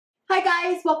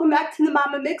Hi guys, welcome back to the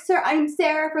Mama Mixer. I'm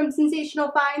Sarah from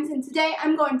Sensational Finds, and today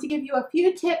I'm going to give you a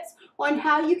few tips on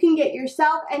how you can get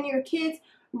yourself and your kids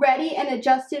ready and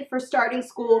adjusted for starting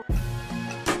school.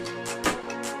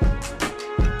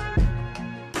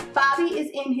 Bobby is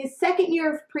in his second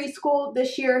year of preschool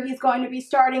this year. He's going to be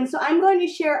starting, so I'm going to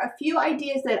share a few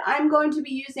ideas that I'm going to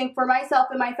be using for myself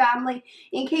and my family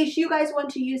in case you guys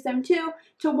want to use them too,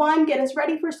 to one, get us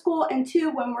ready for school, and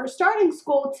two, when we're starting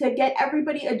school, to get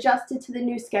everybody adjusted to the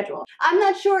new schedule. I'm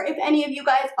not sure if any of you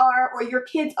guys are or your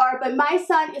kids are, but my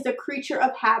son is a creature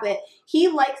of habit. He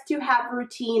likes to have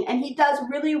routine, and he does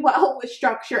really well with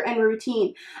structure and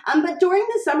routine. But during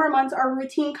the summer months, our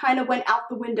routine kind of went out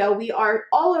the window. We are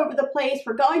all over the place.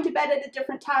 We're going to bed at a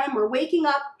different time. We're waking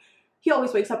up. He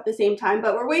always wakes up at the same time,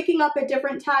 but we're waking up at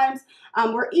different times.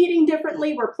 We're eating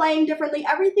differently. We're playing differently.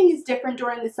 Everything is different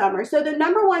during the summer. So the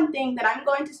number one thing that I'm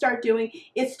going to start doing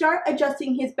is start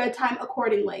adjusting his bedtime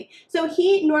accordingly. So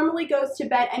he normally goes to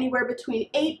bed anywhere between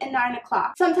 8 and 9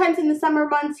 o'clock. Sometimes in the summer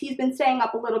months, he's been staying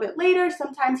up a little bit later.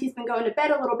 Sometimes he's been going to bed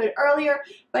a little bit earlier.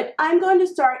 But I'm going to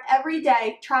start every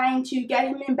day trying to get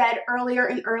him in bed earlier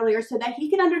and earlier so that he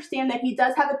can understand that he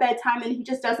does have a bedtime and he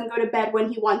just doesn't go to bed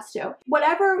when he wants to.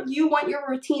 Whatever you want your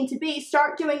routine to be,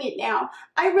 start doing it now.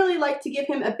 I really like to give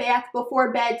him a bath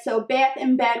before bed, so bath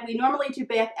in bed. We normally do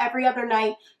bath every other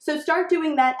night, so start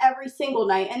doing that every single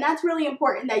night, and that's really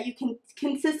important that you can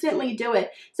consistently do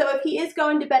it. So if he is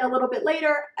going to bed a little bit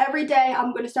later, every day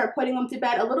I'm going to start putting him to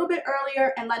bed a little bit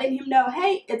earlier and letting him know,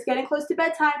 hey, it's getting close to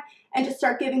bedtime, and just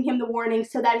start giving him the warning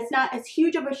so that it's not as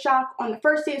huge of a shock on the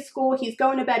first day of school. He's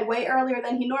going to bed way earlier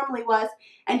than he normally was,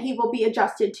 and he will be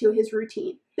adjusted to his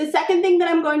routine. The second thing that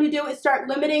I'm going to do is start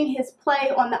limiting his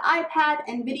play on the iPad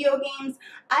and video games.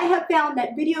 I have found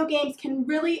that video games can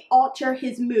really alter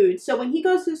his mood. So when he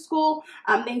goes to school,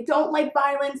 they don't like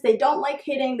violence, they don't like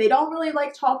hitting, they don't really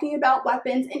like talking about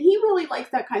weapons, and he really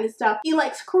likes that kind of stuff. He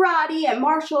likes karate and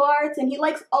martial arts, and he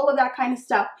likes all of that kind of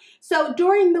stuff. So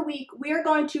during the week, we are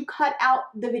going to cut out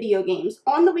the video games.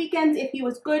 On the weekends, if he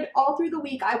was good all through the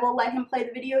week, I will let him play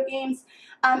the video games.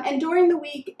 And during the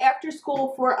week, after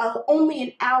school, for only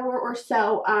an hour or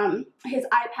so, his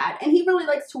iPad. And he really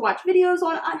likes to watch videos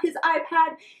on his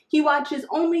iPad. He watches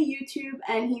only YouTube,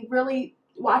 and he really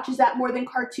watches that more than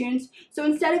cartoons. So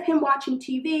instead of him watching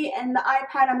TV and the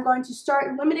iPad, I'm going to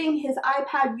start limiting his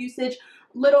iPad usage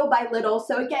little by little.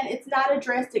 So again, it's not a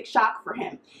drastic shock for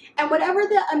him. And whatever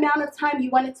the amount of time you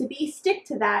want it to be, stick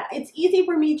to that. It's easy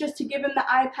for me just to give him the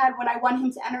iPad when I want him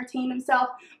to entertain himself,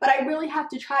 but I really have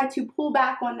to try to pull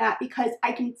back on that because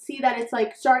I can see that it's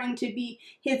like starting to be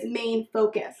his main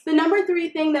focus. The number 3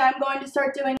 thing that I'm going to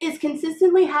start doing is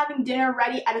consistently having dinner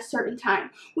ready at a certain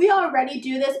time. We already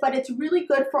do this, but it's really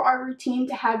good for our routine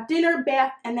to have dinner,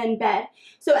 bath, and then bed.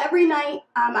 So every night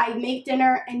I make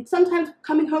dinner, and sometimes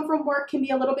coming home from work can be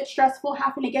a little bit stressful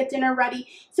having to get dinner ready.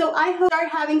 So I hope to start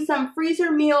having some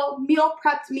freezer meal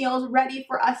prepped meals ready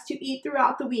for us to eat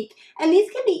throughout the week. And these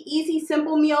can be easy,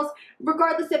 simple meals,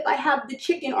 regardless if I have the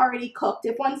chicken already cooked.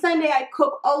 If one Sunday I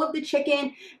cook all of the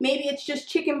chicken, maybe it's just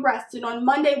chicken breast, and on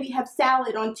Monday we have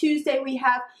salad, on Tuesday we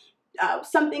have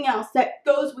something else that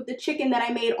goes with the chicken that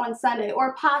I made on Sunday,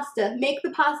 or pasta. Make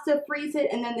the pasta, freeze it,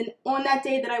 and then on that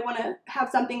day that I want to have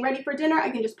something ready for dinner,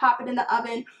 I can just pop it in the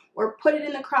oven or put it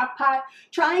in the crock pot.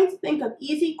 Trying to think of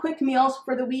easy, quick meals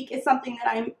for the week is something that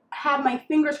I have my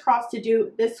fingers crossed to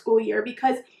do this school year,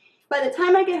 because by the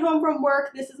time I get home from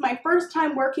work, this is my first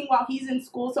time working while he's in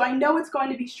school, so I know it's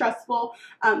going to be stressful.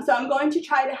 So I'm going to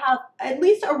try to have at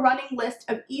least a running list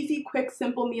of easy, quick,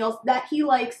 simple meals that he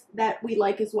likes, that we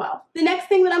like as well. The next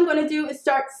thing that I'm going to do is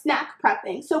start snack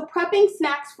prepping. So prepping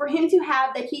snacks for him to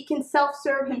have that he can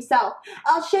self-serve himself.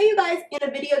 I'll show you guys in a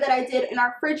video that I did in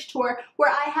our fridge tour where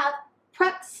I have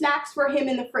prepped snacks for him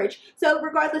in the fridge. So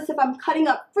regardless if I'm cutting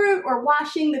up fruit or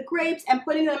washing the grapes and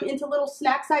putting them into little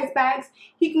snack-sized bags,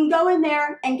 he can go in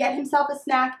there and get himself a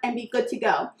snack and be good to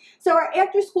go. So our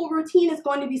after-school routine is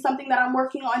going to be something that I'm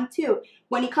working on too.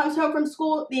 When he comes home from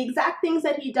school, the exact things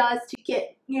that he does to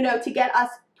get us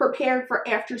prepared for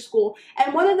after school.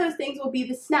 And one of those things will be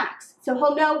the snacks. So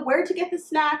he'll know where to get the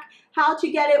snack, how to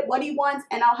get it, what he wants,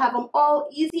 and I'll have them all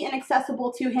easy and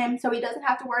accessible to him so he doesn't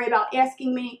have to worry about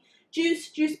asking me.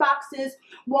 Juice boxes,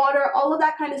 water, all of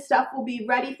that kind of stuff will be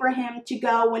ready for him to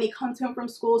go when he comes home from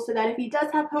school, so that if he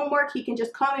does have homework, he can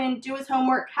just come in, do his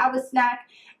homework, have a snack,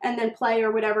 and then play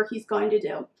or whatever he's going to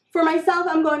do. For myself,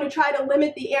 I'm going to try to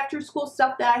limit the after-school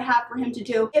stuff that I have for him to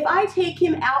do. If I take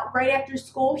him out right after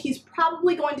school, he's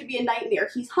probably going to be a nightmare.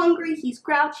 He's hungry, he's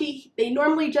grouchy, they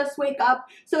normally just wake up.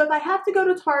 So if I have to go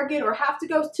to Target or have to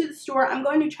go to the store, I'm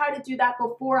going to try to do that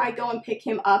before I go and pick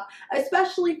him up,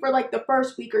 especially for like the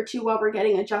first week or two while we're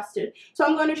getting adjusted. So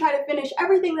I'm going to try to finish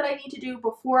everything that I need to do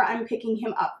before I'm picking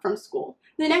him up from school.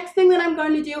 The next thing that I'm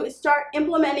going to do is start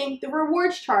implementing the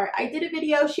rewards chart. I did a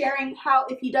video sharing how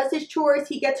if he does his chores,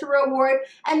 he gets a reward,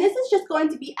 and this is just going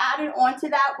to be added on to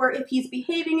that, where if he's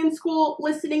behaving in school,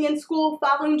 listening in school,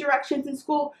 following directions in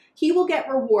school, he will get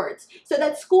rewards. So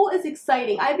that school is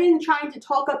exciting. I've been trying to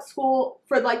talk up school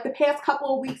for like the past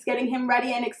couple of weeks, getting him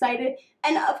ready and excited.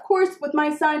 And of course, with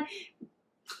my son,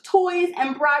 toys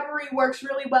and bribery works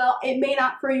really well. It may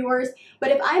not for yours,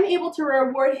 but if I'm able to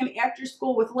reward him after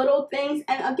school with little things,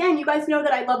 and again, you guys know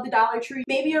that I love the Dollar Tree.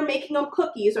 Maybe you're making him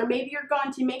cookies, or maybe you're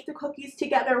going to make the cookies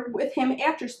together with him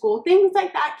after school. Things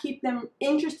like that keep them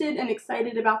interested and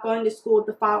excited about going to school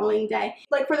the following day.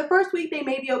 Like for the first week, they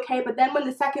may be okay, but then when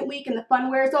the second week and the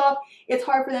fun wears off, it's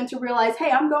hard for them to realize,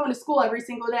 hey, I'm going to school every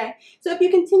single day. So if you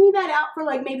continue that out for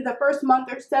like maybe the first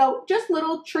month or so, just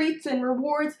little treats and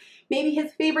rewards, maybe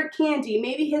his favorite candy,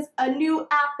 maybe a new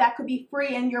app that could be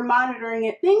free and you're monitoring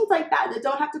it, things like that that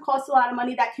don't have to cost a lot of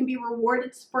money, that can be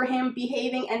rewarded for him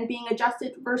behaving and being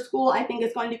adjusted for school, I think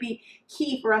is going to be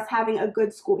key for us having a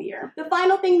good school year. The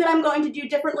final thing that I'm going to do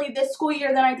differently this school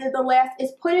year than I did the last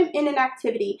is put him in an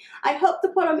activity. I hope to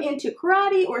put him into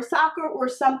karate or soccer or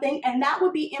something, and that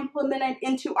would be implemented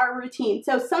into our routine.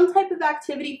 So some type of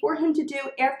activity for him to do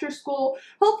after school,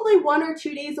 hopefully 1 or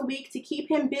 2 days a week, to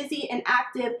keep him busy and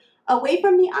active, away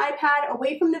from the iPad,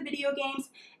 away from the video games,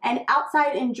 and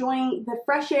outside enjoying the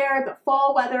fresh air, the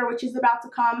fall weather, which is about to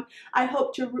come. I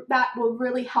hope that will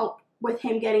really help with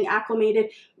him getting acclimated.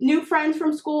 New friends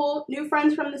from school, new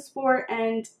friends from the sport,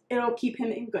 and it'll keep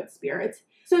him in good spirits.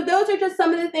 So those are just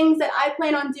some of the things that I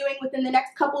plan on doing within the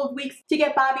next couple of weeks to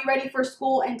get Bobby ready for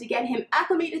school and to get him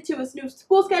acclimated to his new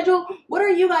school schedule. What are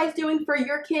you guys doing for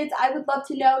your kids? I would love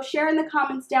to know. Share in the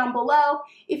comments down below.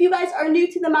 If you guys are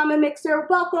new to the Mama Mixer,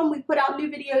 welcome. We put out new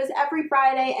videos every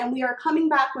Friday, and we are coming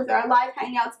back with our live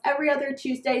hangouts every other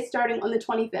Tuesday starting on the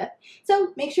 25th.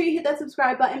 So make sure you hit that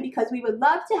subscribe button, because we would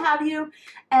love to have you,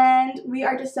 and we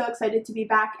are just so excited to be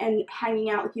back and hanging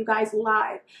out with you guys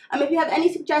live. If you have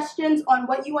any suggestions on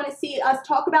what you want to see us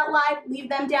talk about live, leave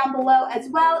them down below as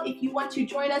well. If you want to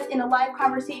join us in a live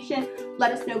conversation,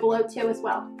 let us know below too as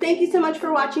well. Thank you so much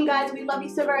for watching, guys. We love you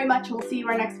so very much, and we'll see you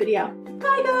in our next video.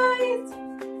 Bye, guys!